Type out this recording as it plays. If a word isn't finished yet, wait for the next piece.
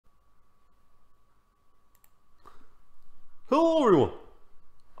Hello everyone!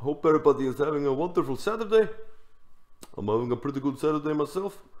 I hope everybody is having a wonderful Saturday. I'm having a pretty good Saturday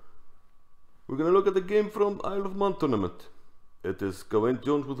myself. We're gonna look at the game from Isle of Man tournament. It is Gawain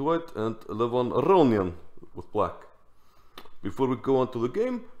Jones with white and Levon Aronian with black. Before we go on to the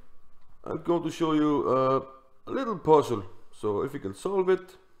game, I'm going to show you a little puzzle. So if you can solve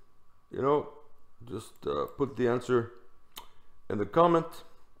it, you know, just put the answer in the comment.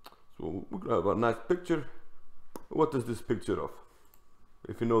 So we're gonna have a nice picture. What is this picture of?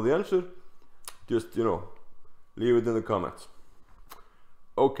 If you know the answer, just, you know, leave it in the comments.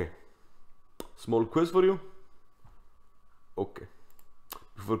 Okay, small quiz for you. Okay,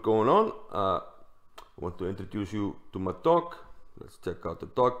 before going on, I want to introduce you to my dog. Let's check out the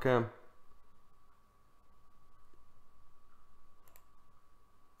dog cam.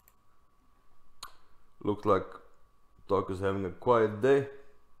 Looks like dog is having a quiet day.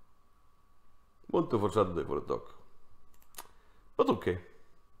 Wonderful Saturday for a dog. But okay.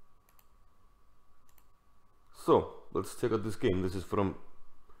 So let's check out this game. This is from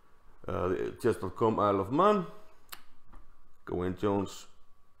chess.com Isle of Man. Gawain Jones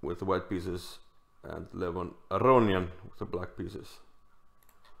with the white pieces and Levon Aronian with the black pieces.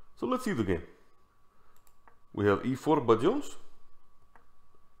 So let's see the game. We have e4 by Jones,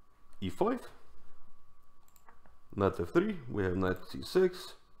 e5, knight f3, we have knight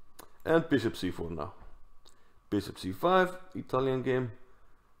c6, and bishop c4 now. Bishop c5, Italian game,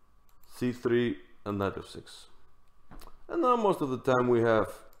 c3 and knight f6. And now most of the time we have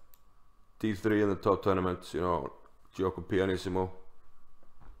d3 in the top tournaments, you know, gioco pianissimo,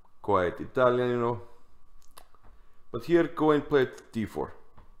 quite Italian, you know. But here Gawain played d4,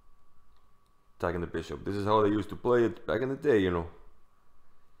 attacking the bishop. This is how they used to play it back in the day, you know.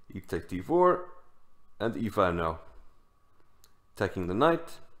 E takes d4 and e5 now, attacking the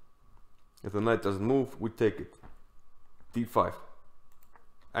knight. If the knight doesn't move, we take it. d5.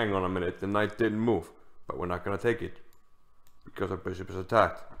 Hang on a minute, the knight didn't move, but we're not gonna take it because our bishop is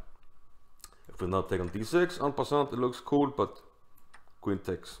attacked. If we now take on d6, en passant, it looks cool, but queen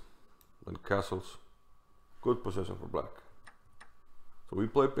takes, then castles. Good position for black. So we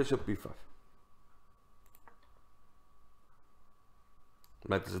play bishop b5.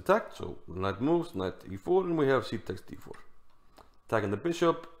 Knight is attacked, so the knight moves, knight e4, and we have c takes d4. Attacking the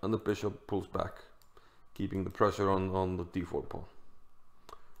bishop, and the bishop pulls back, keeping the pressure on the d4 pawn.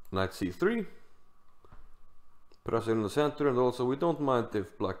 Knight c3, pressure in the center, and also we don't mind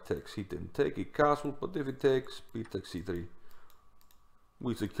if black takes. He didn't take, he castled, but if he takes, b takes c3.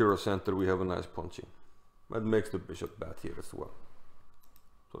 We secure a center, we have a nice punching. That makes the bishop bad here as well.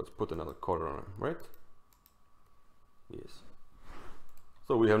 So let's put another corner on him, right? Yes.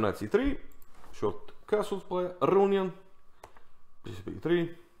 So we have knight c3, short castles by Aronian, bishop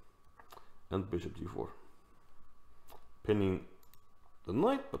e3, and bishop g4. Pinning the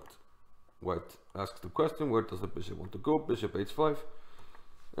knight, but white asks the question, where does the bishop want to go? Bishop h5,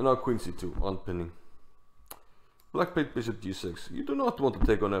 and now queen c2, unpinning. Black played bishop g6. You do not want to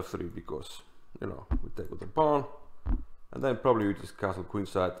take on f3 because, you know, we take with the pawn, and then probably we just castle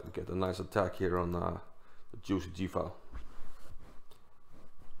queenside and get a nice attack here on the juicy g file.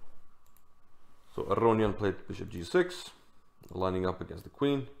 So Aronian played bishop g6, lining up against the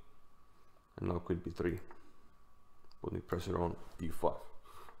queen, and now queen b3, putting pressure on e5.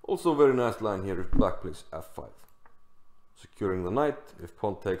 Also very nice line here if black plays f5, securing the knight. If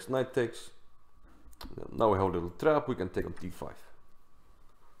pawn takes, knight takes. Now we have a little trap, we can take on d5.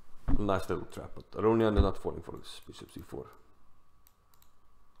 A nice little trap, but Aronian is not falling for this. Bishop c4.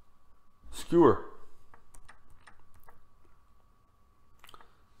 Skewer.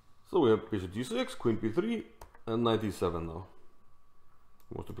 So we have bishop g6, queen b3, and knight e7 now.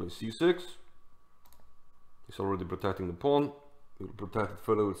 He wants to play c6. He's already protecting the pawn. He will protect it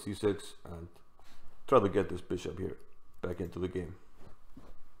further with c6 and try to get this bishop here back into the game.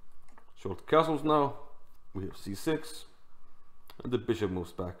 Short castles now. We have c6, and the bishop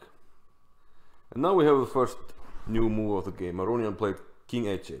moves back. And now we have the first new move of the game. Aronian played king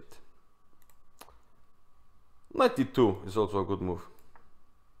h8. Knight d2 is also a good move.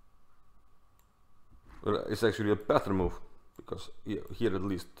 Well, it's actually a better move because here at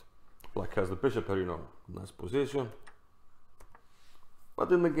least black has the bishop here, you know, nice position.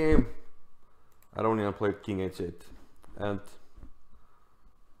 But in the game, Aronian played king h8, and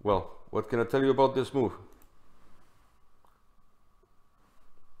well, what can I tell you about this move?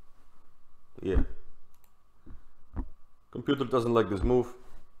 Yeah, computer doesn't like this move.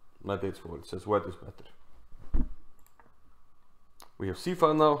 Knight h4, it says white is better. We have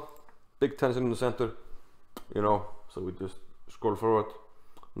c5 now, big tension in the center, you know, so we just scroll forward.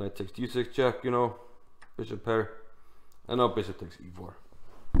 Knight takes g6 check, you know, bishop pair, And now bishop takes e4.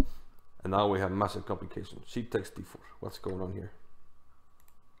 And now we have massive complications. C takes d4. What's going on here?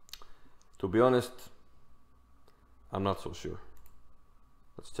 To be honest, I'm not so sure.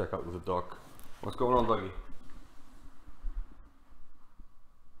 Let's check out with the dog. What's going on, doggy?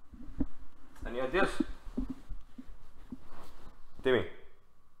 Any ideas? Timmy?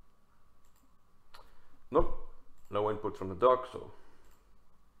 Nope. No input from the dog, so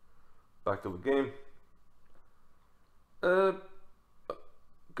back to the game.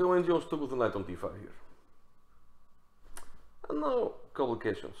 Gawain Jones took with the knight on d5 here. And now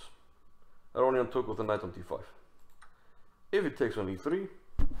complications. Aronian took with the knight on d5. If he takes on e3,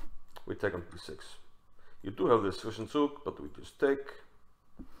 we take on b6. You do have this sufficient zook, but we just take.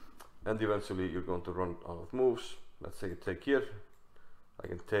 And eventually you're going to run out of moves. Let's say you take here. I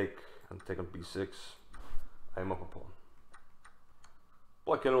can take and take on b6. I am up a pawn.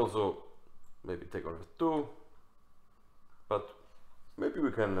 Black can also maybe take on f2. But maybe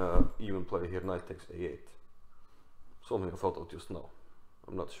we can even play here knight takes a8. Something I thought of just now.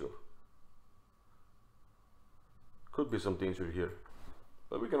 I'm not sure. Could be some danger here.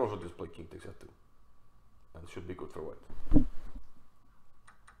 But we can also just play king takes f2. And should be good for white.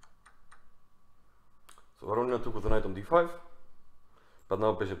 So Aronian took with the knight on d5. But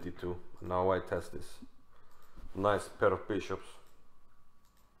now bishop d2. And now white has this nice pair of bishops.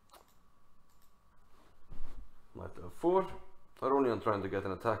 Knight f4. Aronian trying to get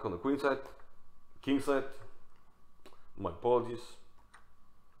an attack on the queen side, king side. My apologies.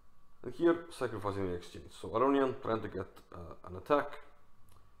 And here sacrificing the exchange. So Aronian trying to get an attack.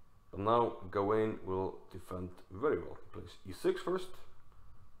 But now Gawain will defend very well. He plays e6 first,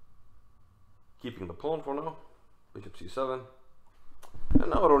 keeping the pawn for now. Bishop c7. And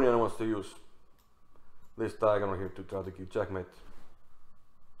now Aronian wants to use this diagonal here to try to keep checkmate.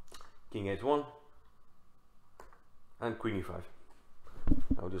 King h1 and queen e5.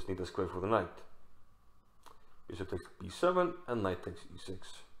 Now we just need a square for the knight. Bishop takes b7 and knight takes e6.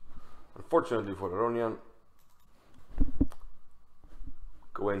 Unfortunately for Aronian,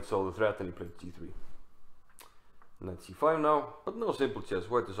 Gawain saw the threat and he played g3. Knight c5 now, but no simple chess.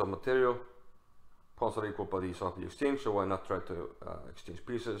 White is off material. Pawns are equal, but he's off the exchange, so why not try to exchange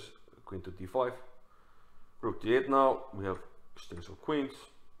pieces? Queen to d5. Rook d8 now. We have exchange of queens.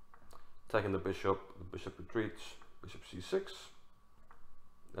 Attacking the bishop retreats. Bishop c6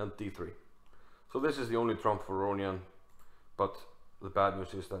 and d3. So this is the only trump for Aronian, but the bad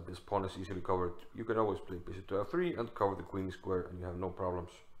news is that this pawn is easily covered. You can always play bishop to f3 and cover the queen square and you have no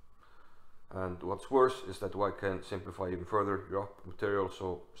problems. And what's worse is that white can simplify even further. You're up material,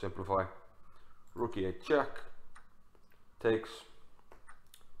 so simplify. Rook e8 check, takes,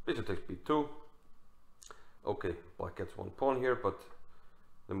 bishop takes b2. Okay, black gets one pawn here, but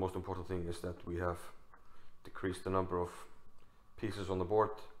the most important thing is that we have decreased the number of pieces on the board.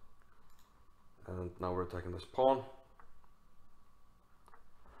 And now we're attacking this pawn.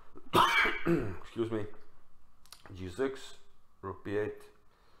 Excuse me. g6, rook b8,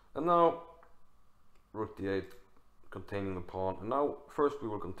 and now rook d8 containing the pawn. And now first we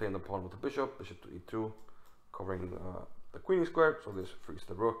will contain the pawn with the bishop to e2, covering the queen square, so this frees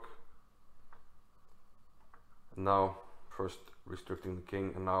the rook. And now first restricting the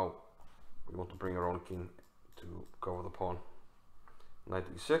king, and now we want to bring our own king to cover the pawn. Knight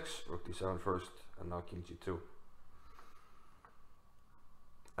e6, rook d7 first, and now king g2.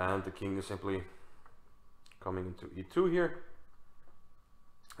 And the king is simply coming into e2 here.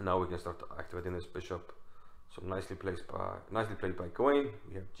 And now we can start activating this bishop. So nicely played by Gawain.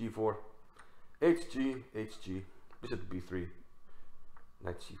 We have g4, hg, hg, bishop to b3,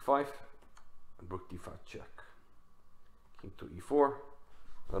 knight c5, and rook d5 check. King to e4,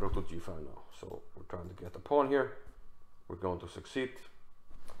 and rook to g5 now. So we're trying to get a pawn here. We're going to succeed.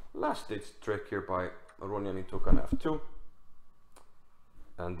 Last ditch trick here by Aronian, he took on f2.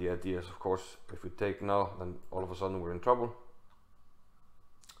 And the idea is, of course, if we take now, then all of a sudden we're in trouble.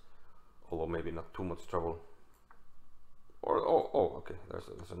 Although maybe not too much trouble. Or okay,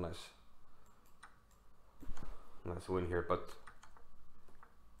 there's a nice win here, but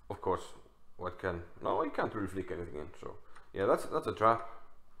of course white can, no, he can't really flick anything in. So yeah, that's a trap,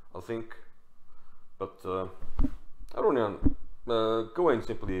 I think. But Aronian, Gawain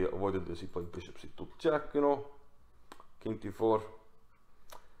simply avoided this. He played bishop c2 check, you know, king d4.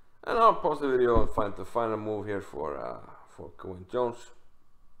 And I'll pause the video and find the final move here for Gawain Jones.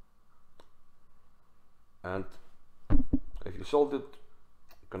 And if you solved it,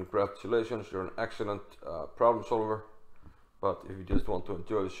 congratulations, you're an excellent problem solver. But if you just want to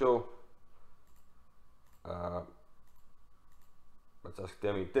enjoy the show, let's ask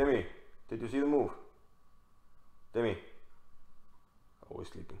Demi. Demi, did you see the move? Demi. always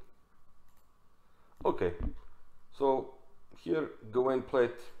sleeping. Okay, so here Gawain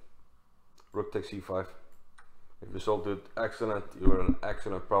played rook takes e5. It resulted excellent. You are an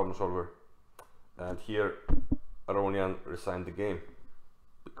excellent problem solver. And here Aronian resigned the game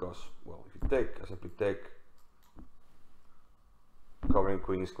because, well, if you take, I simply take, covering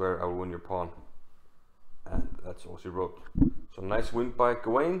queen square, I will win your pawn, and that's all she wrote. So nice win by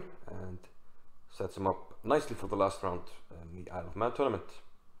Gawain, and sets him up nicely for the last round in the Isle of Man tournament.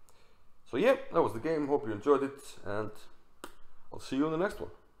 So yeah, that was the game. Hope you enjoyed it, and I'll see you in the next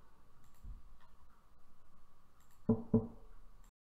one.